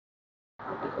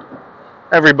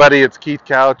Everybody, it's Keith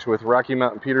Couch with Rocky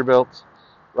Mountain Peterbilt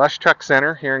Rush Truck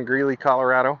Center here in Greeley,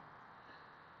 Colorado.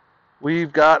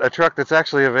 We've got a truck that's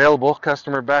actually available.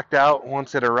 Customer backed out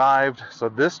once it arrived. So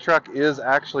this truck is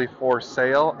actually for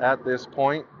sale at this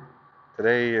point.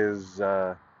 Today is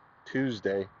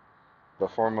Tuesday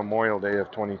before Memorial Day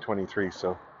of 2023.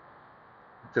 So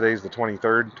today's the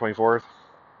 23rd,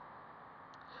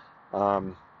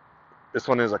 24th. This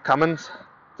one is a Cummins.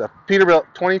 It's a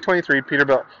Peterbilt 2023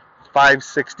 Peterbilt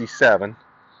 567.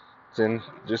 It's in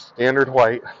just standard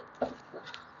white.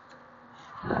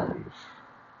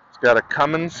 It's got a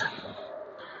Cummins,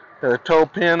 got a tow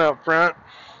pin up front,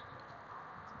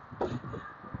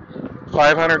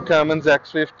 500 Cummins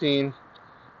X15.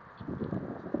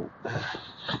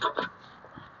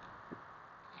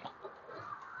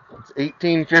 It's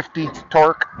 1850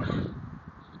 torque.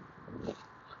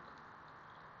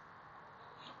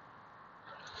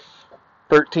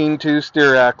 13.2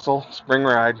 steer axle, spring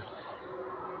ride.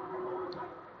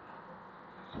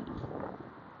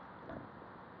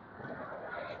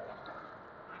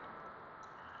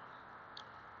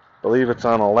 I believe it's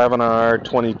on 11R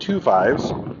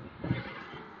 22.5s. I'm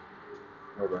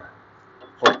going to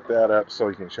flick that up so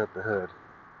you can shut the hood.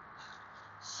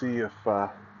 See if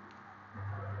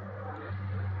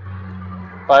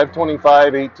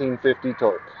 525, 1850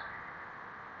 torque.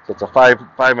 So it's a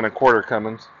 5.25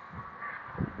 Cummins.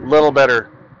 A little better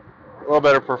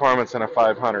performance than a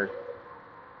 500.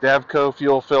 Davco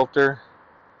fuel filter,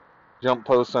 jump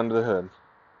posts under the hood.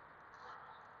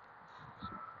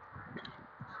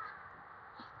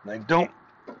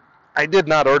 I did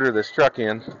not order this truck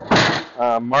in.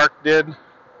 Mark did.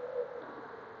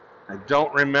 I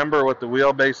don't remember what the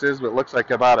wheelbase is, but it looks like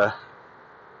about a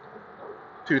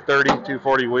 230,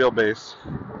 240 wheelbase.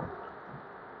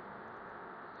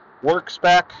 Work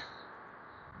spec,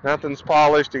 nothing's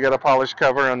polished. You got a polished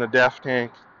cover on the DEF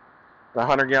tank. The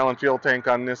 100-gallon fuel tank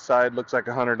on this side looks like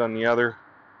 100 on the other.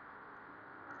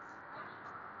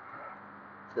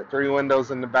 It's got 3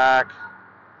 windows in the back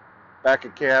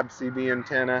of cab, CB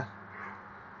antenna.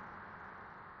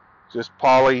 Just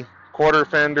poly, quarter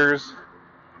fenders,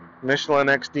 Michelin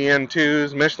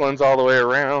XDN2s, Michelin's all the way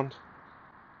around.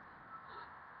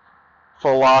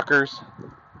 Full lockers.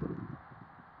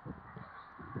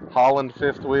 Holland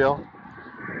fifth wheel.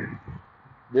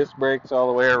 Disc brakes all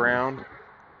the way around.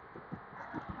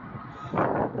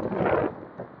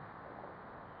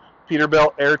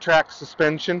 Peterbilt AirTrack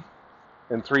suspension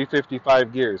and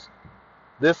 355 gears.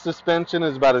 This suspension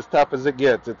is about as tough as it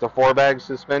gets. It's a 4-bag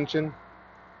suspension.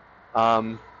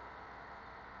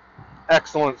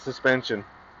 Excellent suspension.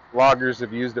 Loggers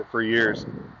have used it for years.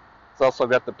 It's also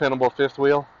got the pinnable fifth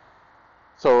wheel.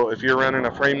 So if you're running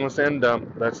a frameless end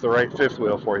dump, that's the right fifth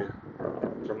wheel for you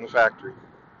from the factory.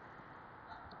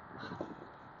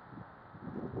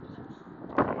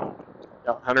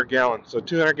 Yeah, 100 gallons. So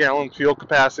 200 gallon fuel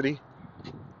capacity.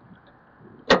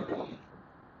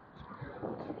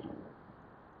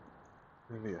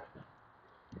 Maybe a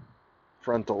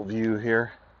frontal view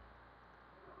here.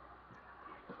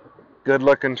 Good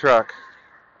looking truck.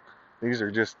 These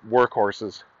are just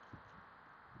workhorses.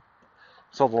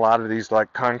 Sold a lot of these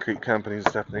like concrete companies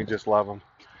and stuff, and they just love them.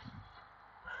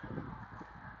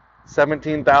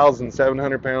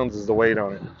 17,700 pounds is the weight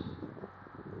on it.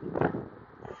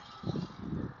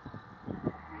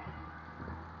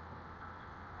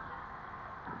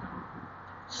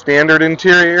 Standard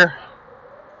interior.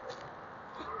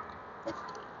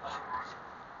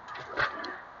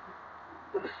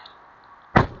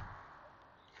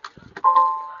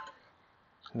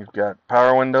 You've got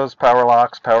power windows, power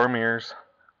locks, power mirrors,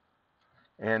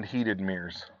 and heated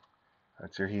mirrors.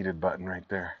 That's your heated button right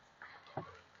there.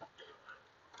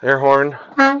 Air horn.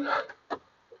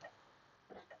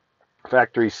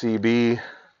 Factory CB.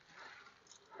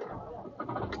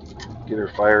 Get her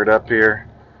fired up here.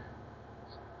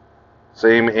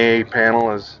 Same A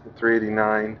panel as the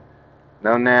 389.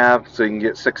 No nav, so you can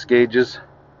get 6 gauges.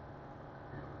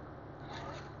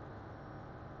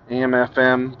 AM,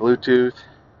 FM, Bluetooth.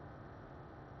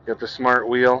 Got the smart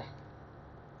wheel.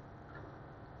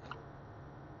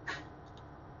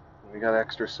 We got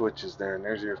extra switches there, and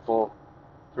there's your full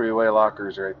 3-way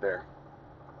lockers right there.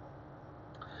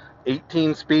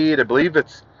 18 speed. I believe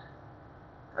it's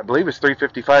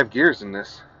 355 gears in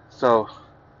this, so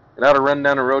it ought to run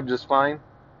down the road just fine.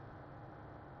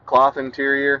 Cloth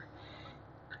interior.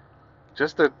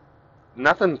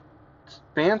 Nothing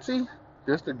fancy,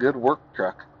 just a good work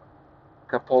truck.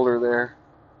 Cup holder there.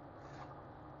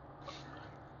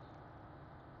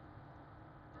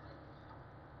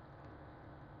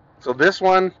 So this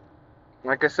one,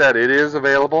 like I said, it is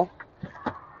available.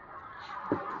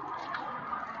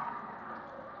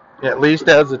 at least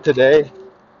as of today.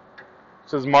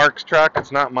 This is Mark's truck.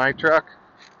 It's not my truck.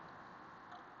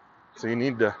 So you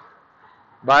need to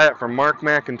buy it from Mark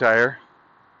McIntyre.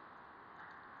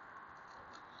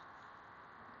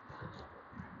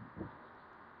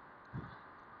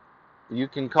 You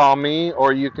can call me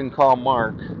or you can call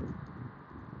Mark.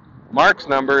 Mark's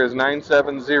number is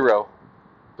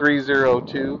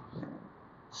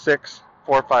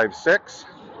 970-302-6456.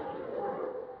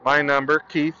 My number,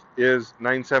 Keith, is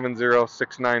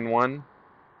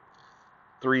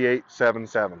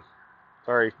 970-691-3877.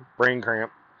 Sorry, brain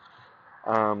cramp.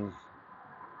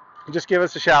 Just give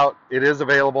us a shout. It is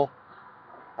available.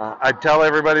 I'd tell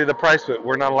everybody the price, but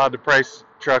we're not allowed to price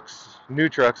trucks, new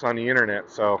trucks, on the internet,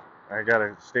 so I got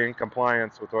to stay in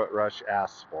compliance with what Rush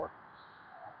asks for.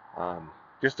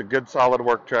 Just a good, solid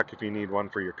work truck if you need one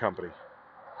for your company.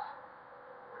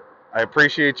 I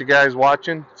appreciate you guys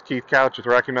watching. It's Keith Couch with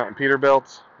Rocky Mountain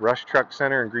Peterbilt, Rush Truck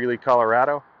Center in Greeley,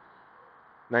 Colorado.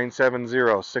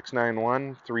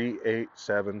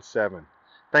 970-691-3877.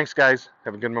 Thanks, guys.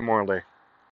 Have a good Memorial Day.